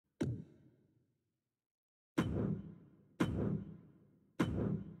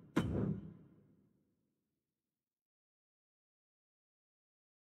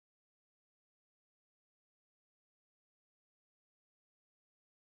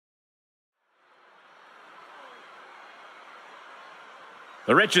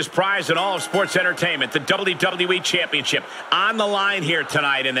The richest prize in all of sports entertainment, the WWE Championship, on the line here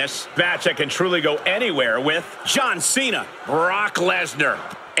tonight in this match that can truly go anywhere with John Cena, Brock Lesnar,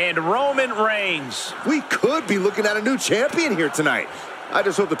 and Roman Reigns. We could be looking at a new champion here tonight. I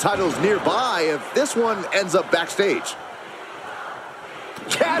just hope the title is nearby if this one ends up backstage.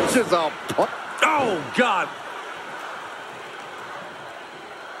 Catches a punch. Oh, God.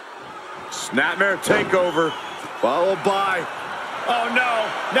 Snapmare takeover, followed by... Oh,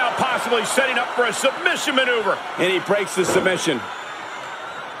 no. Now possibly setting up for a submission maneuver. And he breaks the submission.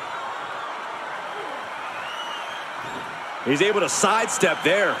 He's able to sidestep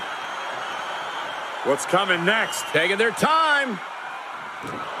there. What's coming next? Taking their time.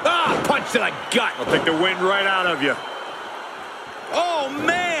 Ah, punch to the gut. I'll take the wind right out of you. Oh,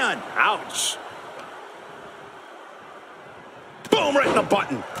 man. Ouch. Boom, right in the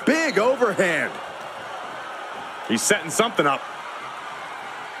button. Big overhand. He's setting something up.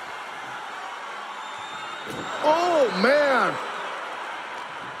 Oh, man.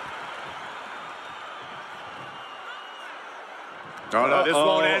 Oh, no, this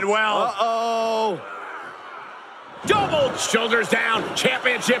won't end well. Uh-oh. Double shoulders down.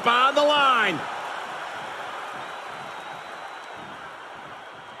 Championship on the line.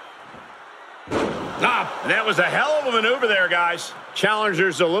 Ah, that was a hell of a maneuver there, guys.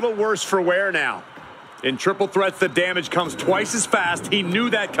 Challenger's a little worse for wear now. In triple threats, the damage comes twice as fast. He knew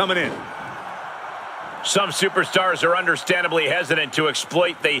that coming in. Some superstars are understandably hesitant to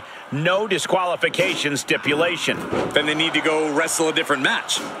exploit the no disqualification stipulation. Then they need to go wrestle a different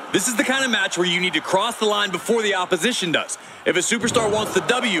match. This is the kind of match where you need to cross the line before the opposition does. If a superstar wants the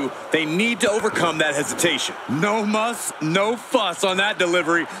W, they need to overcome that hesitation. No muss, no fuss on that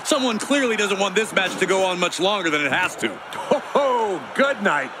delivery. Someone clearly doesn't want this match to go on much longer than it has to. Oh, good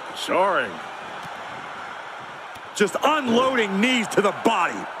night. Sorry. Just unloading knees to the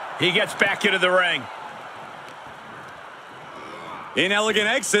body. He gets back into the ring. Inelegant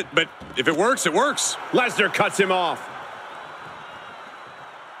exit, but if it works, it works. Lesnar cuts him off.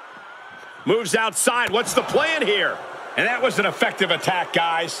 Moves outside. What's the plan here? And that was an effective attack,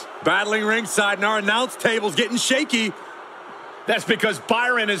 guys. Battling ringside, and our announce table's getting shaky. That's because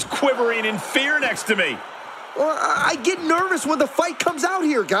Byron is quivering in fear next to me. Well, I get nervous when the fight comes out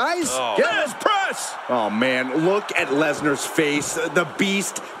here, guys. Oh. Get his press. Oh, man, look at Lesnar's face. The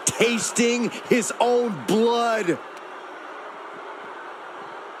beast tasting his own blood.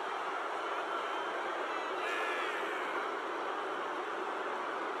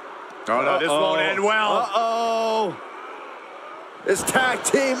 Oh, no, this won't end well. Uh-oh. This tag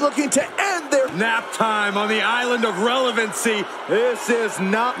team looking to end their Nap time on the island of relevancy. This is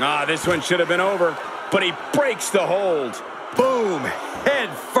not... Ah, this one should have been over, but he breaks the hold. Boom,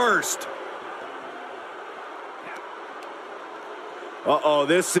 head first. Uh-oh,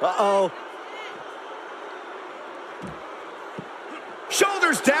 this... Uh-oh.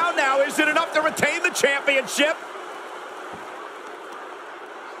 Shoulders down now. Is it enough to retain the championship?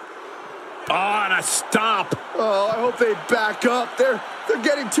 Oh, and a stomp. Oh, I hope they back up. They're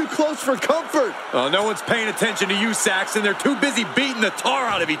getting too close for comfort. Oh, no one's paying attention to you, Saxon. They're too busy beating the tar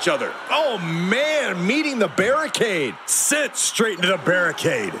out of each other. Oh, man, meeting the barricade. Sit straight into the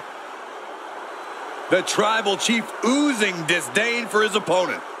barricade. The tribal chief oozing disdain for his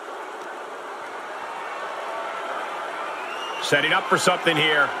opponent. Setting up for something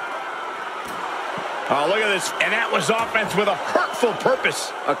here. Oh, look at this. And that was offense with a hurtful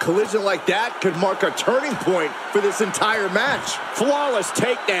purpose. A collision like that could mark a turning point for this entire match. Flawless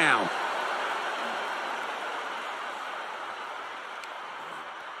takedown.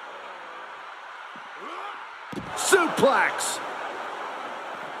 Suplex.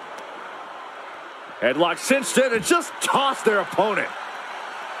 Headlock cinched in and just tossed their opponent.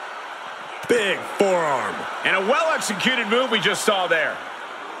 Big forearm. And a well-executed move we just saw there.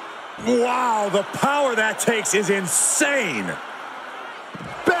 Wow, the power that takes is insane.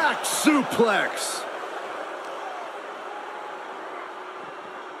 Back suplex.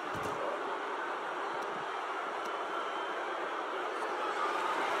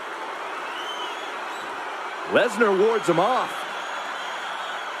 Lesnar wards him off.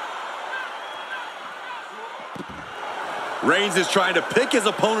 Reigns is trying to pick his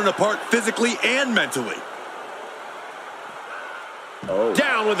opponent apart physically and mentally. Oh.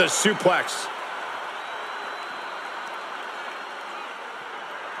 Down with a suplex.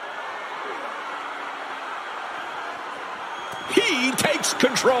 He takes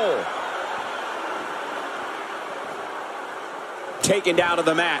control. Taken down to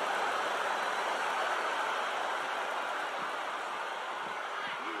the mat.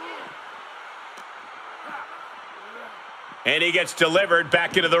 And he gets delivered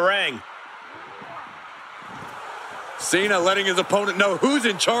back into the ring. Cena letting his opponent know who's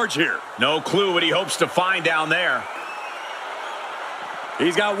in charge here. No clue what he hopes to find down there.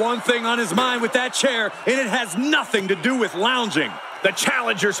 He's got one thing on his mind with that chair, and it has nothing to do with lounging. The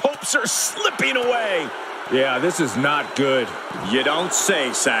challenger's hopes are slipping away. Yeah, this is not good. You don't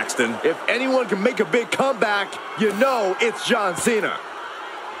say, Saxton. If anyone can make a big comeback, you know it's John Cena.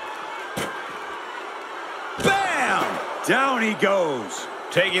 Bam! Down he goes.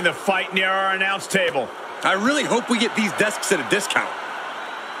 Taking the fight near our announce table. I really hope we get these desks at a discount.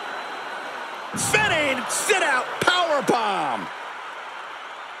 Spinning, sit out, power bomb.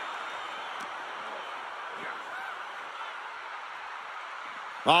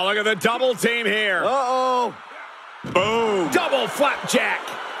 Oh, look at the double team here. Uh-oh. Boom. Double flapjack.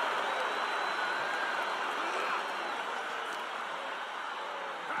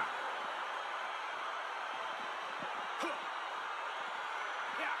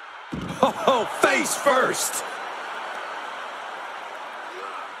 Oh, face first.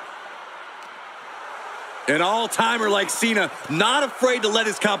 An all-timer like Cena, not afraid to let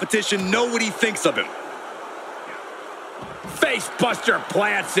his competition know what he thinks of him. Face buster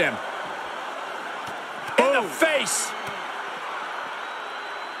plants him. In the face.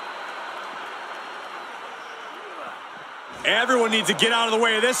 Everyone needs to get out of the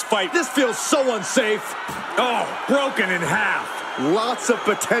way of this fight. This feels so unsafe. Oh, broken in half. Lots of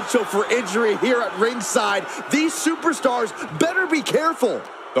potential for injury here at ringside. These superstars better be careful.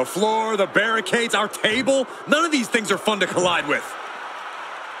 The floor, the barricades, our table, none of these things are fun to collide with.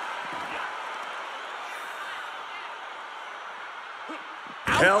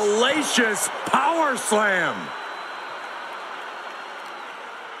 Hellacious power slam.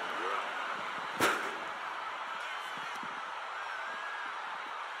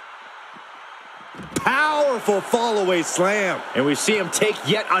 Powerful fall-away slam. And we see him take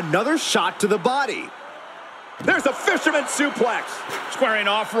yet another shot to the body. There's a fisherman suplex. Squaring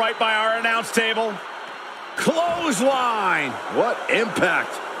off right by our announce table. Clothesline. What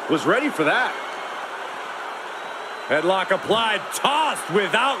impact. Was ready for that. Headlock applied, tossed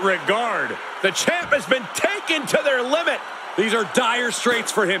without regard. The champ has been taken to their limit. These are dire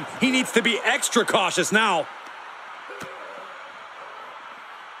straits for him. He needs to be extra cautious now.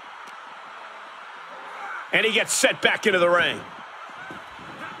 And he gets set back into the ring.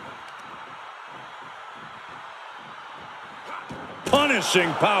 Punishing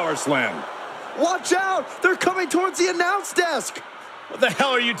power slam. Watch out! They're coming towards the announce desk. What the hell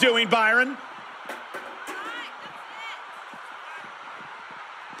are you doing, Byron?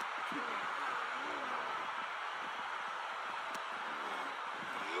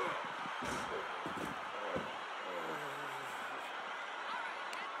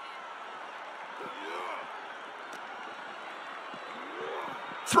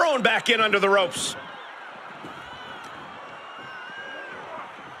 Thrown back in under the ropes.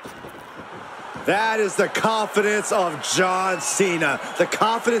 That is the confidence of John Cena. The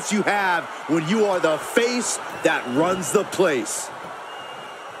confidence you have when you are the face that runs the place.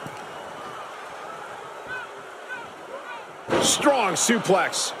 Strong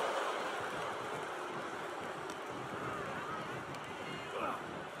suplex.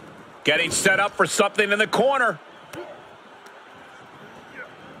 Getting set up for something in the corner.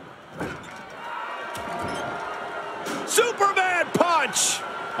 Superman punch.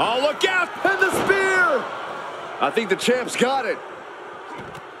 Oh, look out. And the spear. I think the champ's got it.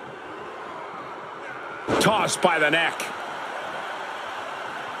 Tossed by the neck.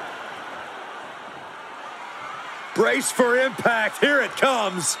 Brace for impact. Here it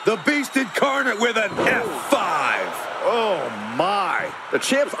comes. The Beast Incarnate with an F5. Oh, my. The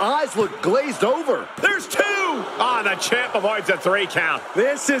champ's eyes look glazed over. There's two. Ah, the champ avoids a 3 count.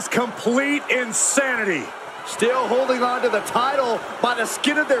 This is complete insanity. Still holding on to the title by the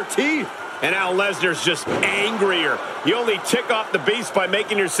skin of their teeth. And now Lesnar's just angrier. You only tick off the beast by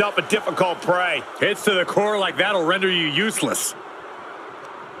making yourself a difficult prey. Hits to the core like that'll render you useless.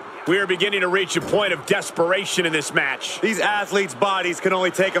 We are beginning to reach a point of desperation in this match. These athletes' bodies can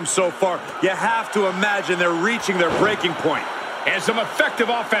only take them so far. You have to imagine they're reaching their breaking point. And some effective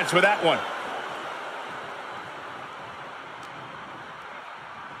offense with that one.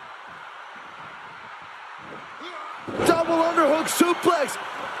 Double underhook suplex.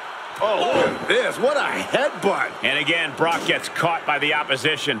 Oh, look at this. What a headbutt. And again, Brock gets caught by the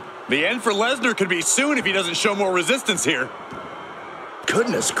opposition. The end for Lesnar could be soon if he doesn't show more resistance here.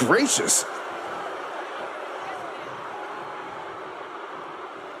 Goodness gracious.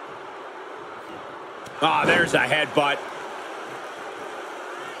 Ah, there's a headbutt.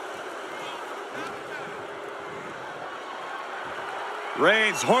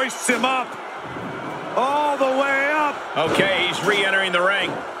 Reigns hoists him up. All the way up. Okay, he's re-entering the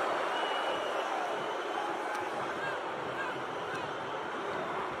ring.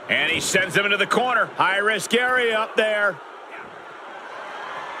 And he sends him into the corner. High-risk area up there.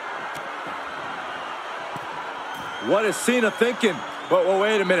 What is Cena thinking? Well,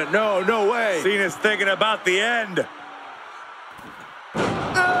 wait a minute. No way. Cena's thinking about the end.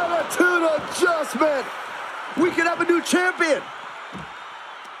 Attitude adjustment. We could have a new champion.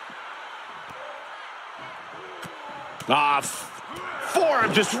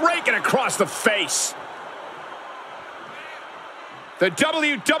 Forearm just raking across the face. The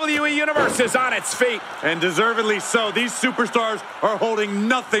WWE Universe is on its feet. And deservedly so. These superstars are holding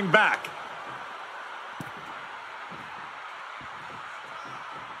nothing back.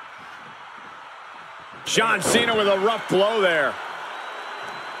 John Cena with a rough blow there.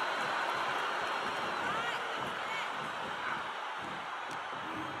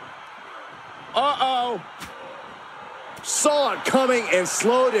 Uh-oh. Saw it coming and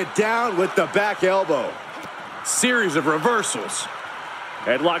slowed it down with the back elbow. Series of reversals.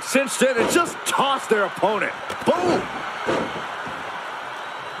 Headlock cinched in and just tossed their opponent. Boom!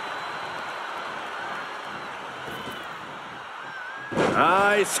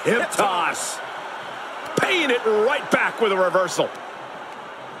 Nice hip toss. Paying it right back with a reversal.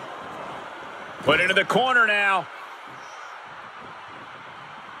 Put into the corner now.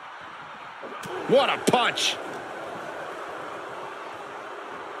 What a punch.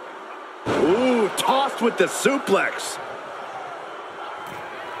 Ooh, tossed with the suplex.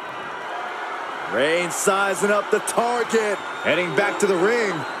 Reigns sizing up the target. Heading back to the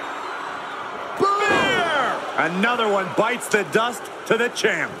ring. Boom! Another one bites the dust to the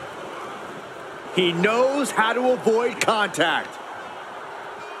champ. He knows how to avoid contact.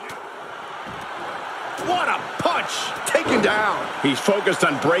 What a punch. Taken down. He's focused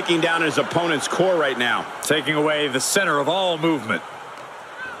on breaking down his opponent's core right now. Taking away the center of all movement.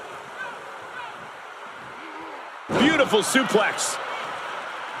 Beautiful suplex.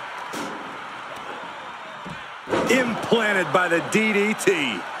 Implanted by the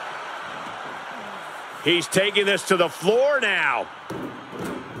DDT. He's taking this to the floor now.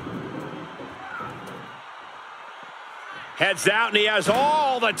 Heads out, and he has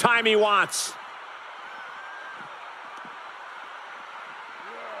all the time he wants.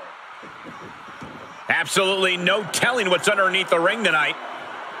 Absolutely no telling what's underneath the ring tonight.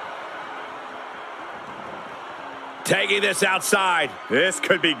 Taking this outside. This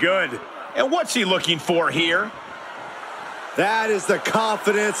could be good. And what's he looking for here? That is the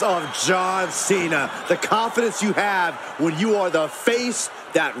confidence of John Cena. The confidence you have when you are the face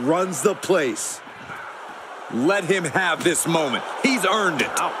that runs the place. Let him have this moment. He's earned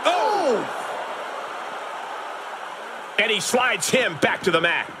it. Oh! And he slides him back to the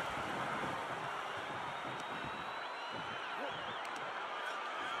mat.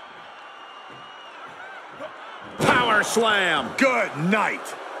 Power slam. Good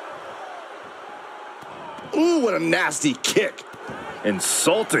night. Ooh, what a nasty kick.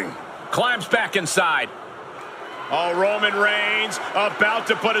 Insulting. Climbs back inside. Oh, Roman Reigns about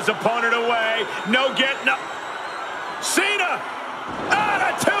to put his opponent away. No. Cena!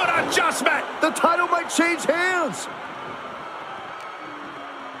 Attitude adjustment! The title might change hands.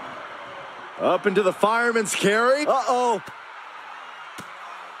 Up into the fireman's carry. Uh-oh.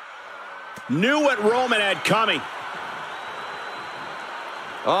 Knew what Roman had coming.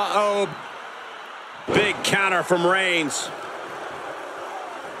 Uh-oh. Big counter from Reigns.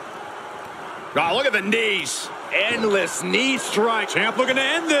 Oh, look at the knees. Endless knee strike. Champ looking to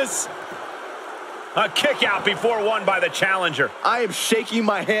end this. A kick out before one by the challenger. I am shaking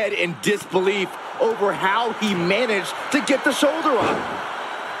my head in disbelief over how he managed to get the shoulder up.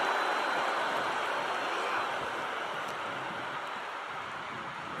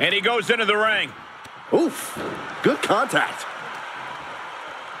 And he goes into the ring. Oof, good contact.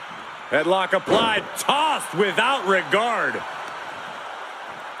 Headlock applied, tossed without regard.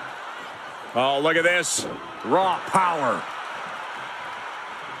 Oh, look at this. Raw power.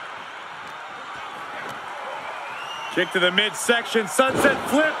 Kick to the midsection, sunset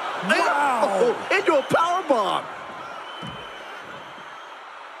flip. Wow! Oh, into a powerbomb.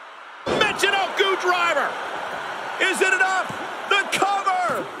 Michinoku driver. Is it enough? The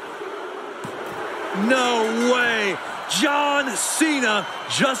cover. No way. John Cena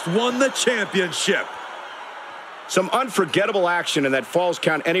just won the championship. Some unforgettable action in that Falls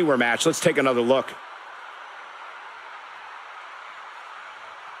Count Anywhere match. Let's take another look.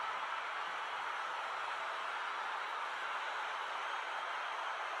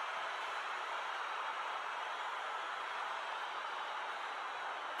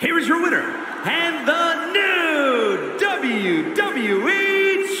 here is your winner, and the new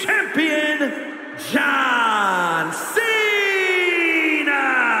WWE Champion, John Cena!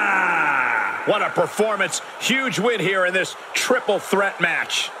 What a performance. Huge win here in this triple threat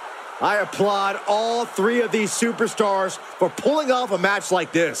match. I applaud all three of these superstars for pulling off a match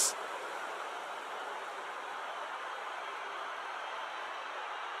like this.